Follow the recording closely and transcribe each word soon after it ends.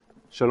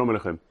Shalom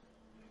Aleichem.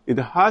 In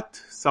the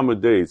hot summer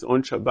days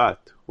on Shabbat,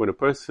 when a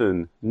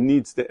person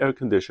needs the air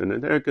conditioner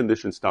and the air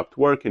conditioner stopped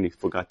working, he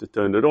forgot to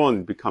turn it on,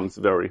 it becomes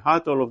very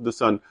hot all of the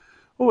sudden,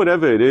 or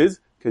whatever it is,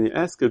 can you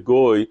ask a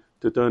goy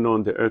to turn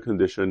on the air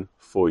conditioner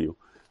for you?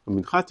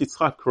 Minchat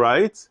Yitzchak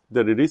writes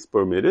that it is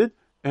permitted,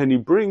 and he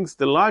brings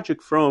the logic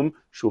from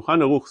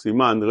Shulchan Aruch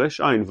Siman Resh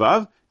Ayin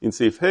Vav in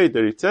Seif Hey,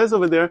 that it says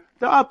over there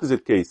the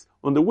opposite case.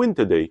 On the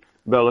winter day,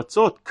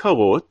 בארצות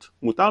קרות,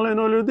 מותר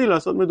לאינו ליהודי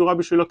לעשות מדורה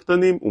בשביל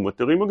הקטנים,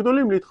 ומתרים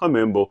הגדולים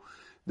להתחמם בו.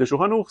 The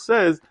Shulchan Aruch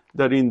says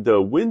that in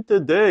the winter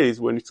days,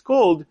 when it's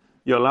cold,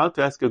 you're allowed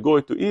to ask a goy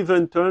to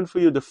even turn for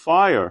you the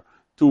fire,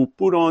 to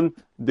put on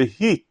the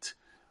heat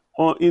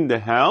in the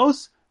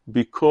house,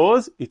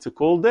 because it's a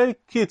cold day.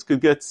 Kids could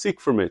get sick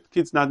from it.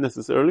 Kids, not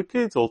necessarily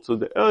kids, also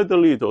the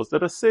elderly, those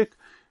that are sick,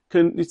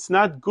 it's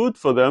not good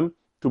for them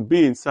to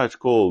be in such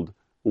cold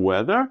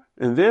weather,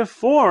 and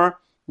therefore,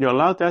 you're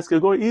allowed to ask a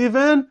goy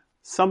even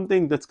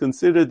something that's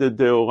considered a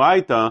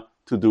deoraita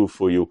to do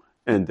for you.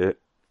 And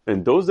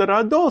those that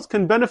are adults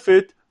can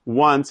benefit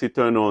once you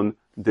turn on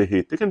the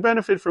heat. They can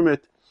benefit from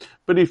it.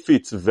 But if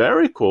it's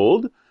very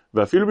cold,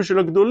 ואפילו בשביל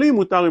הגדולים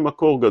מותר עם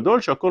הקור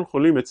גדול שהכל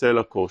חולים יצא אל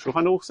הקור.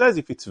 Shulchan Aruch says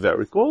if it's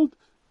very cold,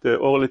 the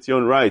Or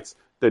Letzion writes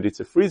that it's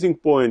a freezing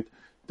point,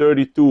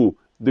 32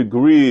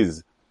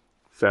 degrees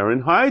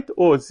Fahrenheit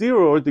or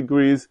 0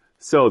 degrees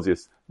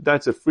Celsius.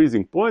 That's a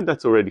freezing point.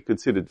 That's already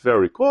considered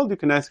very cold. You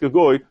can ask a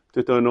goy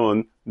to turn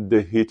on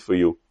the heat for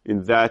you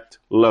in that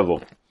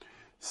level.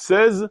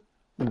 Says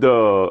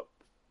the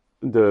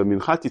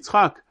Minchat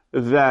Yitzchak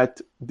that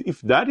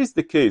if that is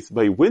the case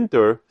by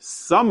winter,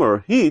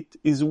 summer heat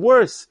is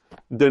worse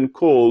than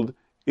cold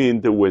in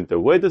the winter.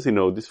 Where does he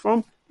know this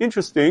from?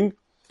 Interesting.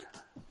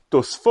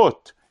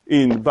 Tosfot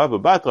in Baba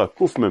Batra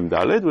Kuf Mem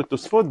Daled, where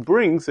Tosfot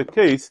brings a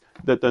case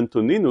that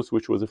Antoninus,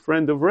 which was a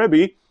friend of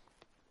Rebbe,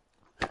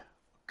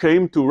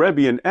 came to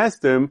Rebbe and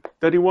asked him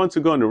that he wants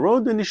to go on the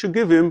road and he should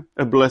give him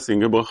a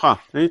blessing, a bracha.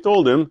 And he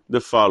told him the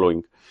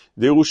following.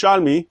 The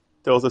Yerushalmi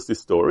tells us this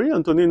story.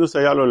 Antoninus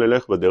היה לו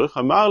ללך בדרך,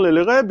 אמר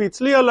לרבי,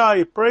 צלי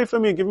עליי, pray for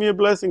me, give me a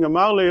blessing.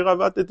 אמר לי,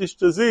 רבת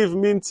תשתזיב,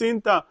 מן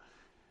צינתה.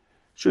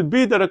 Should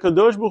be that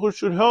HaKadosh Baruch Hu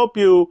should help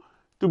you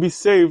to be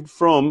saved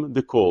from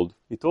the cold.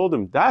 He told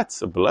him,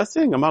 that's a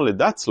blessing? אמר לי,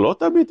 that's לא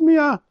תביט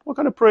מיה? What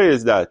kind of prayer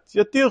is that?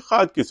 יתיר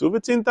חד כיסו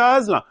וצינתה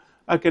אז לה.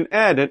 I can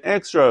add an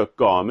extra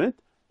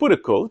garment, put a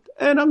coat,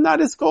 and I'm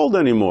not as cold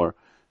anymore.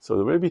 So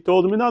the Rebbe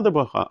told him another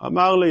bracha.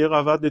 Amar le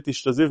yeravat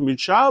tishtaziv min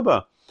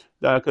sharba.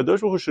 That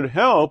HaKadosh Baruch Hu should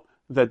help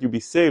that you be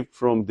saved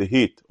from the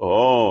heat.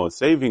 Oh,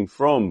 saving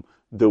from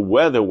the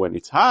weather when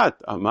it's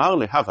hot. Amar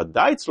le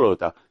havadait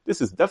tzlota. This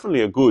is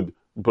definitely a good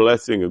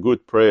blessing, a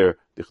good prayer.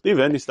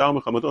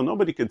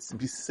 Nobody can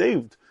be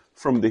saved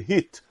from the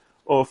heat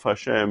of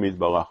Hashem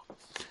Yitbarach.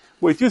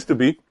 Well, it used to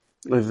be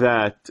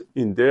that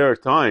in their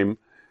time,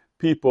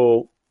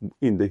 people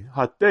in the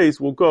hot days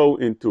will go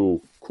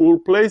into cool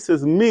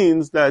places,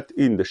 means that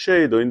in the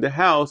shade or in the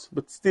house,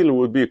 but still it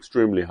would be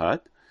extremely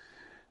hot.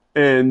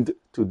 And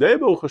today,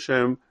 Baruch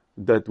Hashem,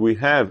 that we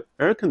have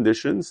air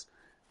conditions,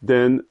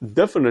 then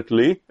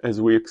definitely,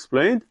 as we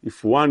explained,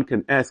 if one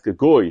can ask a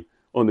goy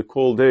on the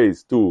cold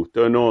days to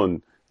turn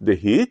on the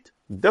heat,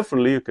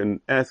 definitely you can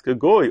ask a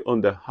goy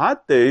on the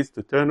hot days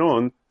to turn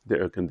on the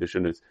air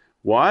conditioners.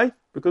 Why?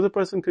 Because a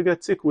person could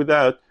get sick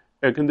without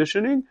air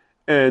conditioning.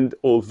 And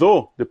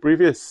although the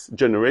previous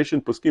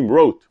generation poskim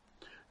wrote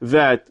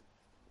that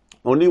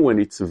only when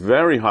it's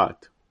very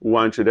hot,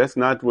 one should ask,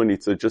 not when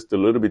it's just a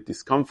little bit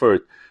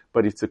discomfort,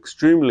 but it's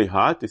extremely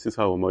hot. This is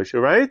how Moshe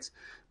writes.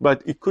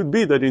 But it could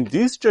be that in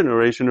this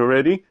generation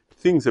already,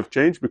 things have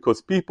changed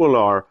because people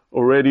are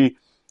already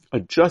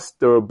adjust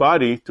their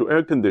body to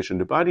air condition.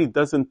 The body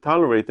doesn't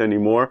tolerate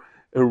anymore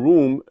a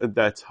room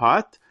that's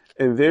hot.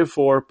 And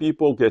therefore,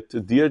 people get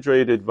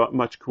dehydrated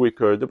much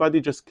quicker. The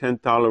body just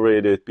can't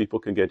tolerate it. People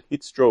can get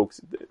heat strokes.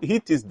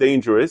 Heat is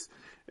dangerous.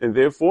 And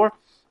therefore,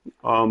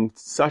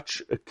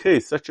 such a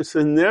case, such a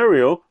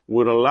scenario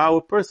would allow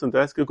a person to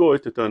ask a goy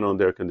to turn on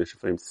the air conditioner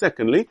for him.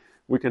 Secondly,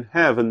 we can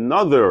have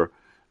another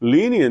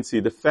leniency,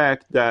 the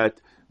fact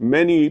that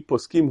many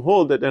poskim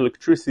hold that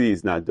electricity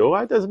is not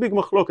deoraita. There's a big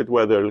machloket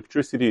whether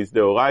electricity is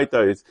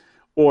deoraita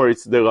or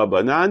it's the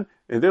Rabbanan.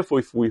 And therefore,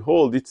 if we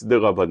hold it's the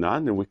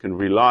Rabbanan, and we can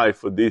rely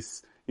for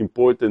this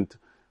important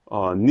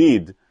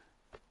need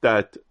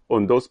that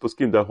on those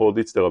poskim that hold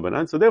it's the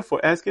Rabbanan. So therefore,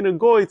 asking a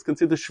goy, it's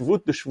considered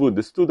shvut the shvut,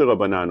 the stu the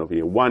Rabbanan over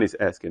here. One is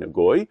asking a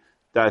goy.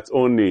 That's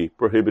only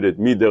prohibited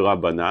mid the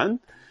Rabbanan.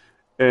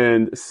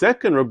 And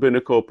second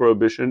rabbinical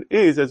prohibition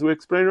is, as we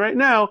explain right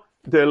now,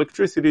 the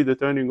electricity, the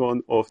turning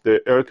on of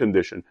the air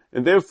condition.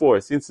 And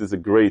therefore, since there's a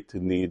great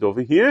need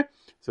over here,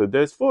 so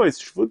therefore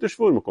it's shvut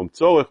shvut, makom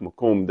tzorech,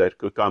 makom that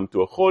could come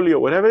to a choli or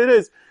whatever it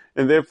is,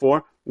 and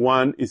therefore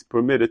one is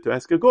permitted to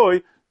ask a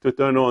goy to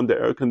turn on the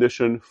air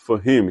condition for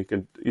him.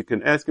 You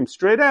can ask him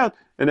straight out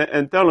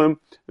and tell him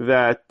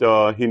that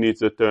he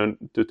needs to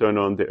turn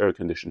on the air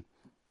condition.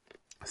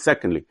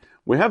 Secondly,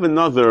 we have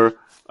another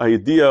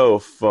idea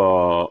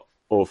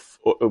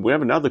we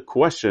have another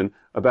question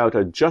about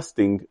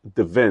adjusting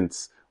the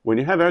vents when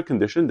you have air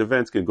conditioning, the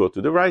vents can go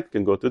to the right,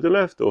 can go to the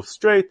left, or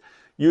straight.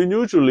 You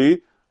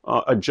usually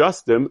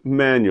adjust them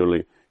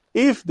manually.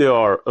 If they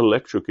are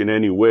electric in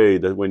any way,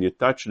 that when you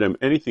touch them,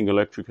 anything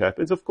electric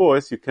happens, of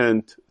course, you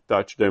can't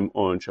touch them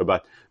on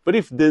Shabbat. But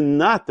if they're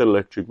not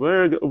electric,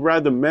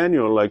 rather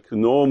manual, like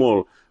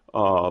normal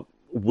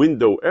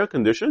window air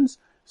conditions,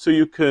 so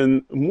you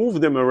can move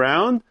them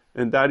around,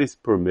 and that is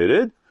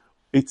permitted.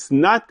 It's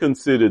not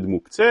considered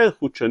muktzeh.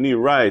 Huchani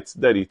writes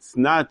that it's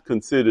not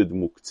considered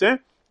muktzeh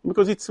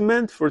because it's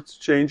meant for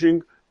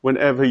changing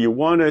whenever you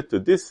want it, to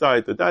this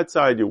side, to that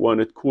side. You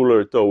want it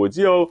cooler towards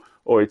you,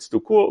 or it's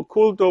too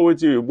cool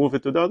towards you, you move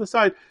it to the other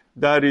side.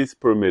 That is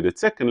permitted.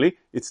 Secondly,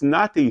 it's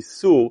not a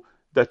isur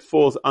that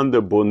falls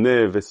under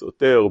boneh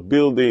vesoter,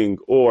 building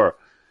or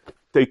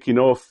taking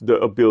off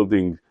a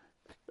building,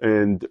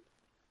 and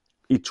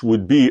it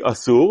would be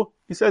asur.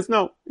 He says,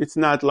 no, it's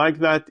not like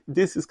that.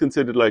 This is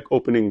considered like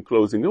opening and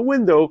closing a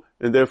window,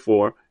 and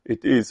therefore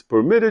it is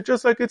permitted,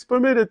 just like it's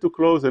permitted to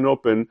close and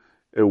open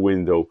a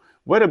window.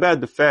 What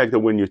about the fact that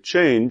when you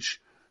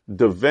change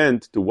the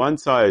vent to one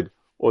side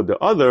or the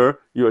other,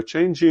 you are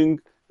changing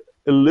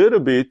a little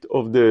bit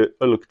of the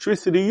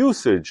electricity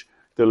usage?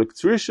 The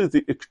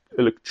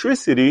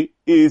electricity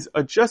is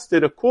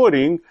adjusted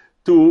according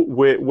to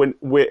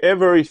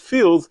wherever it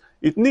feels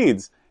it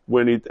needs.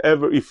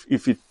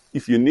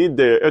 If you need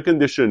the air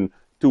condition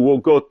to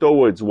go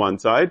towards one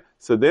side,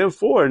 so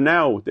therefore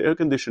now the air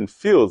condition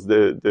feels,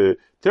 the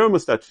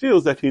thermostat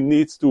feels that he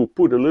needs to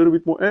put a little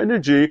bit more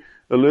energy,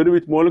 a little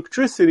bit more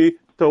electricity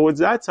towards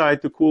that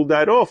side to cool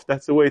that off.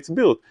 That's the way it's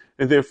built.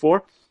 And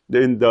therefore,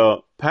 in the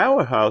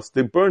powerhouse,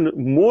 they burn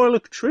more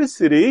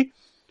electricity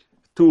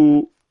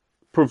to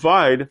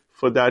provide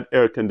for that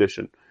air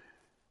condition.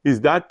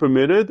 Is that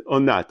permitted or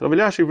not? Rav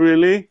Elyashiv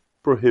really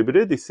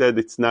prohibited. He said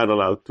it's not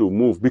allowed to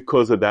move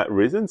because of that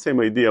reason. Same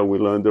idea we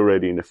learned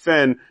already in a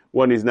fan.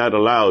 One is not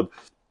allowed,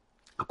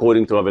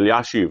 according to Rav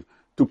Elyashiv,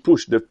 to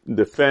push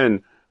the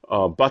fan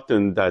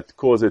button that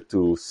causes it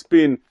to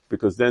spin,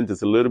 because then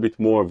there's a little bit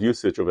more of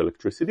usage of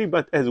electricity.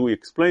 But as we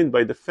explained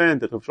by the fan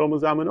that Rav Shlomo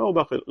Zalman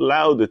Auerbach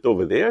allowed it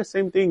over there,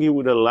 same thing he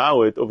would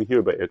allow it over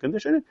here by air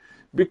conditioning,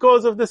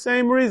 because of the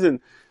same reason.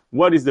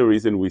 What is the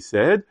reason we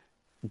said?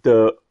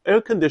 The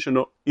air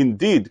conditioner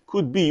indeed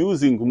could be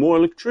using more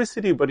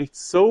electricity, but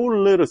it's so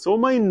little, so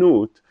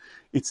minute,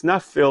 it's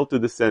not felt to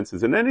the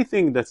senses. And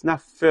anything that's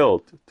not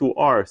felt to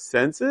our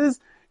senses,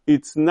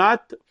 it's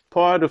not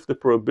part of the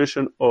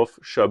prohibition of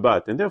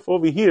Shabbat. And therefore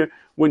over here,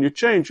 when you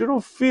change, you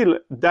don't feel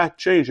that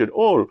change at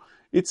all.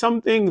 It's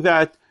something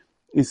that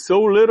is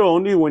so little,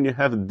 only when you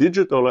have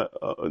digital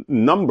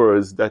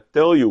numbers that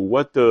tell you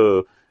what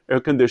the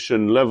air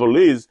condition level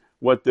is,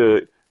 what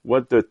the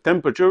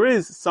temperature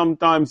is.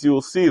 Sometimes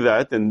you'll see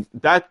that, and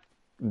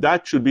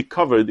that should be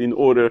covered in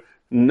order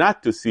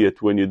not to see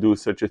it when you do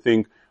such a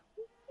thing.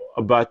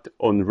 But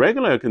on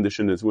regular air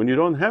conditioners, when you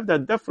don't have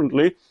that,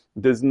 definitely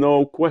there's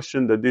no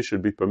question that this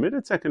should be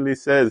permitted. Secondly,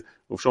 says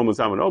Rav Shlomo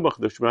Zalman Auerbach,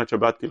 the Shmirat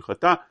Shabbat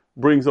Kilchata,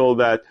 brings all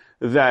that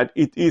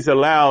it is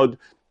allowed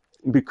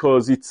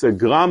because it's a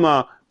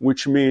grama,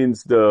 which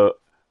means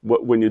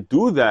when you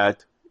do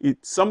that,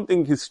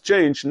 something has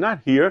changed,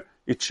 not here.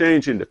 It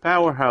changed in the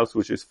powerhouse,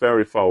 which is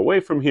very far away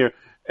from here,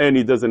 and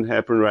it doesn't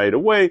happen right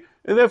away.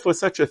 And therefore,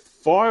 such a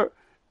far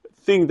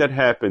thing that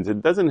happens,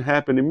 it doesn't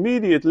happen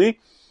immediately.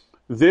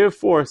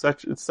 Therefore,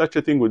 such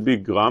a thing would be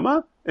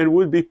grama and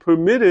would be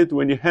permitted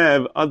when you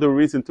have other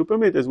reason to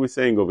permit, as we're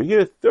saying over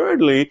here.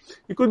 Thirdly,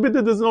 it could be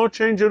that there's no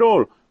change at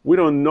all. We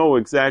don't know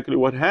exactly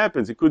what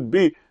happens. It could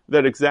be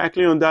that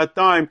exactly on that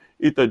time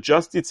it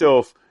adjusts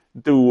itself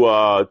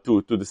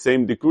to the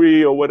same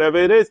degree or whatever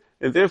it is,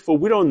 and therefore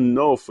we don't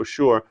know for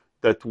sure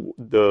that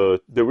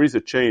there is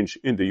a change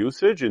in the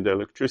usage, in the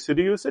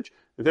electricity usage.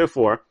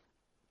 Therefore,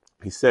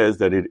 he says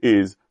that it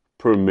is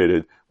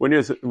permitted. When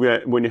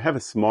you have a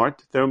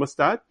smart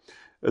thermostat,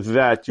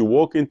 that you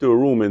walk into a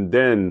room and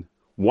then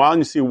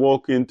once you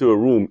walk into a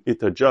room,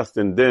 it adjusts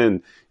and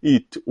then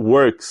it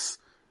works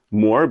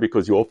more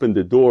because you open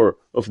the door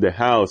of the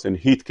house and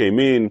heat came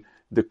in,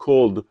 the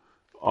cold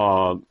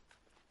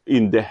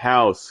in the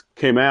house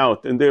came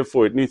out, and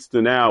therefore it needs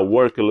to now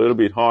work a little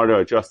bit harder,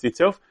 adjust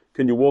itself.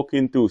 Can you walk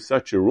into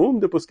such a room?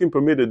 The poskim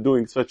permitted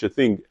doing such a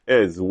thing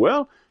as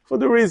well, for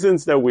the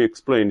reasons that we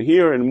explained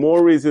here, and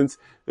more reasons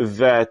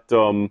that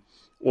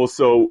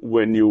also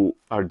when you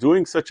are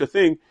doing such a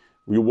thing,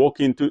 you walk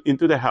into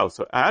the house.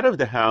 So out of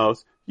the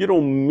house, you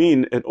don't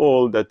mean at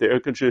all that the air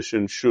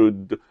condition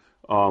should,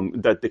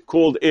 that the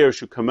cold air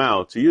should come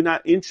out. So you're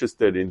not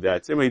interested in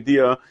that. Same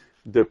idea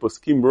the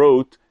poskim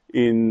wrote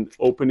in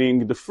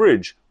opening the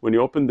fridge. When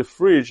you open the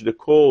fridge, the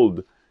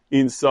cold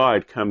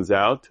inside comes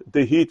out,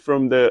 the heat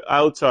from the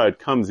outside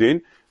comes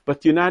in,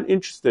 but you're not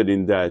interested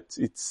in that.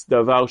 It's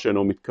davar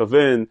she'eno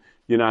mitkaven.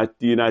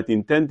 You're not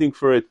intending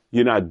for it.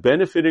 You're not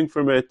benefiting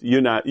from it.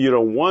 You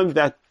don't want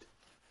that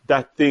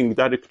thing,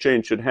 that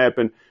exchange should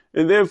happen.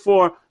 And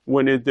therefore,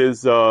 when it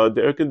is, the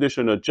air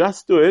conditioner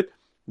adjusts to it,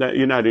 that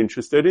you're not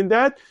interested in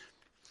that.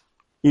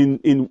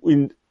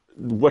 In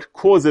what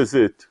causes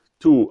it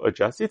to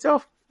adjust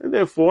itself. And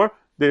therefore,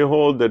 they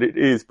hold that it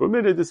is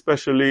permitted,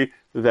 especially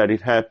that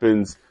it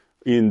happens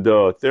in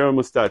the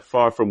thermostat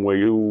far from where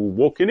you're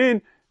walking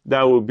in.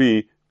 That will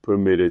be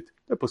permitted.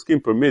 The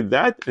poskim permit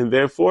that, and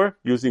therefore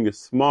using a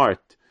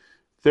smart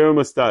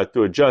thermostat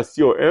to adjust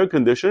your air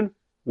condition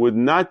would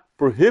not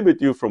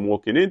prohibit you from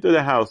walking into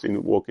the house,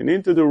 walking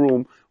into the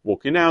room,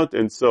 walking out,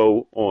 and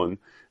so on.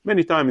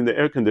 Many times in the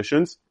air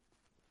conditions,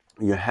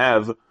 you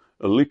have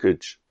a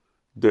leakage.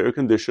 The air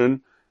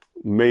condition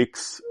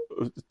makes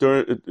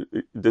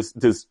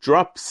there's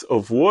drops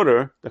of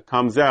water that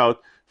comes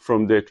out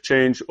from the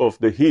exchange of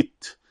the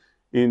heat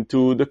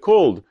into the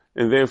cold,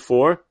 and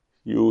therefore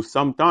you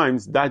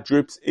sometimes that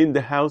drips in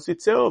the house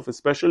itself,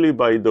 especially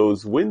by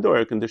those window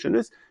air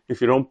conditioners,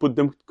 if you don't put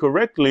them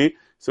correctly.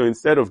 So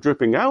instead of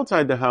dripping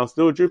outside the house,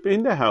 they'll drip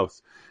in the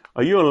house.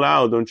 Are you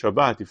allowed on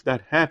Shabbat, if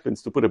that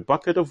happens, to put a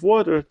bucket of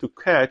water to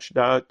catch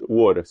that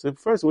water? So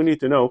first we need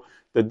to know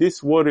that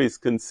this water is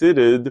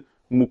considered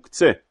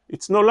muktzeh.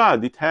 It's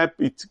nolad.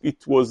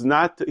 It was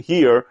not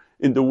here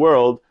in the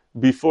world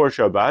before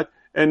Shabbat,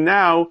 and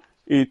now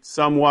it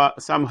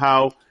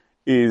somehow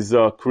is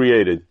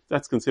created.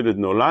 That's considered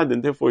nolad,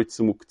 and therefore it's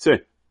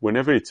muktzeh.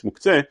 Whenever it's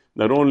muktzeh,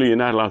 not only you're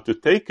not allowed to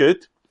take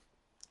it,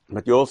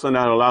 but you're also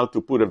not allowed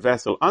to put a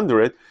vessel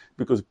under it,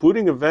 because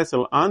putting a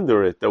vessel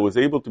under it that was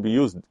able to be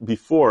used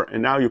before,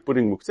 and now you're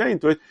putting muktzeh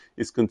into it,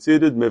 is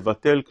considered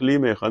mevatel kli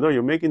me'echado.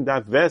 You're making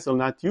that vessel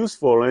not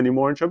useful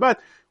anymore in Shabbat,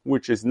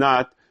 which is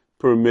not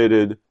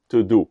permitted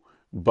to do.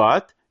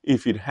 But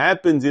if it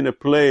happens in a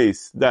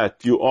place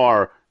that you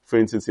are, for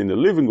instance, in the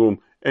living room,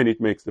 and it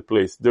makes the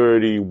place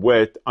dirty,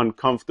 wet,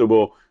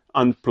 uncomfortable,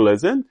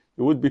 unpleasant,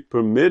 it would be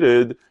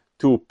permitted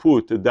to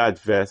put that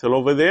vessel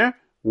over there.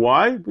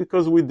 Why?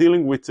 Because we're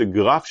dealing with a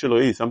graf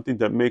sheloi, something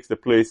that makes the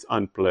place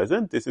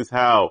unpleasant. This is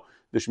how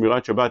the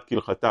Shmirat Shabbat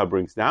Kilchata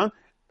brings down.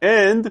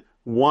 And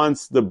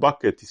once the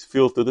bucket is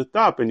filled to the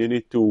top and you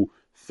need to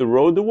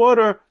throw the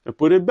water and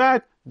put it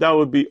back, that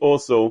would be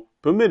also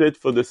permitted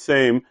for the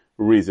same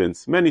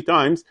reasons. Many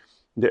times,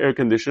 the air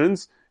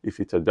conditions, if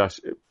it's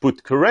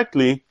put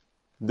correctly,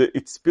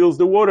 it spills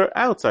the water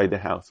outside the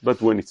house.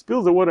 But when it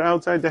spills the water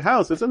outside the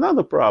house, there's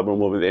another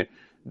problem over there.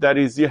 That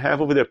is, you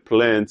have over there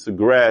plants,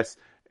 grass,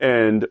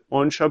 and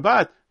on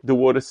Shabbat, the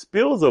water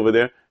spills over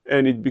there,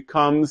 and it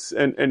becomes,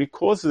 and it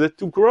causes it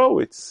to grow.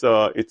 It's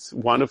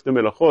one of the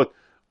melachot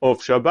of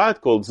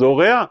Shabbat called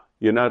zorea.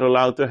 You're not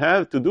allowed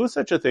to do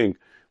such a thing.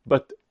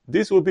 But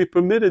this will be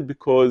permitted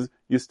because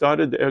you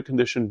started the air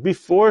condition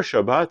before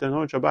Shabbat, and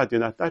on Shabbat you're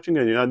not touching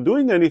it, you're not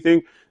doing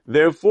anything.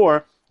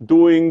 Therefore,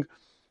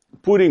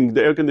 putting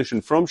the air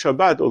condition from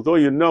Shabbat, although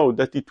you know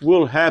that it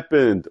will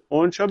happen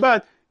on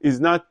Shabbat, is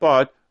not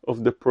part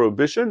of the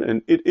prohibition,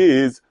 and it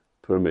is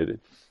permitted.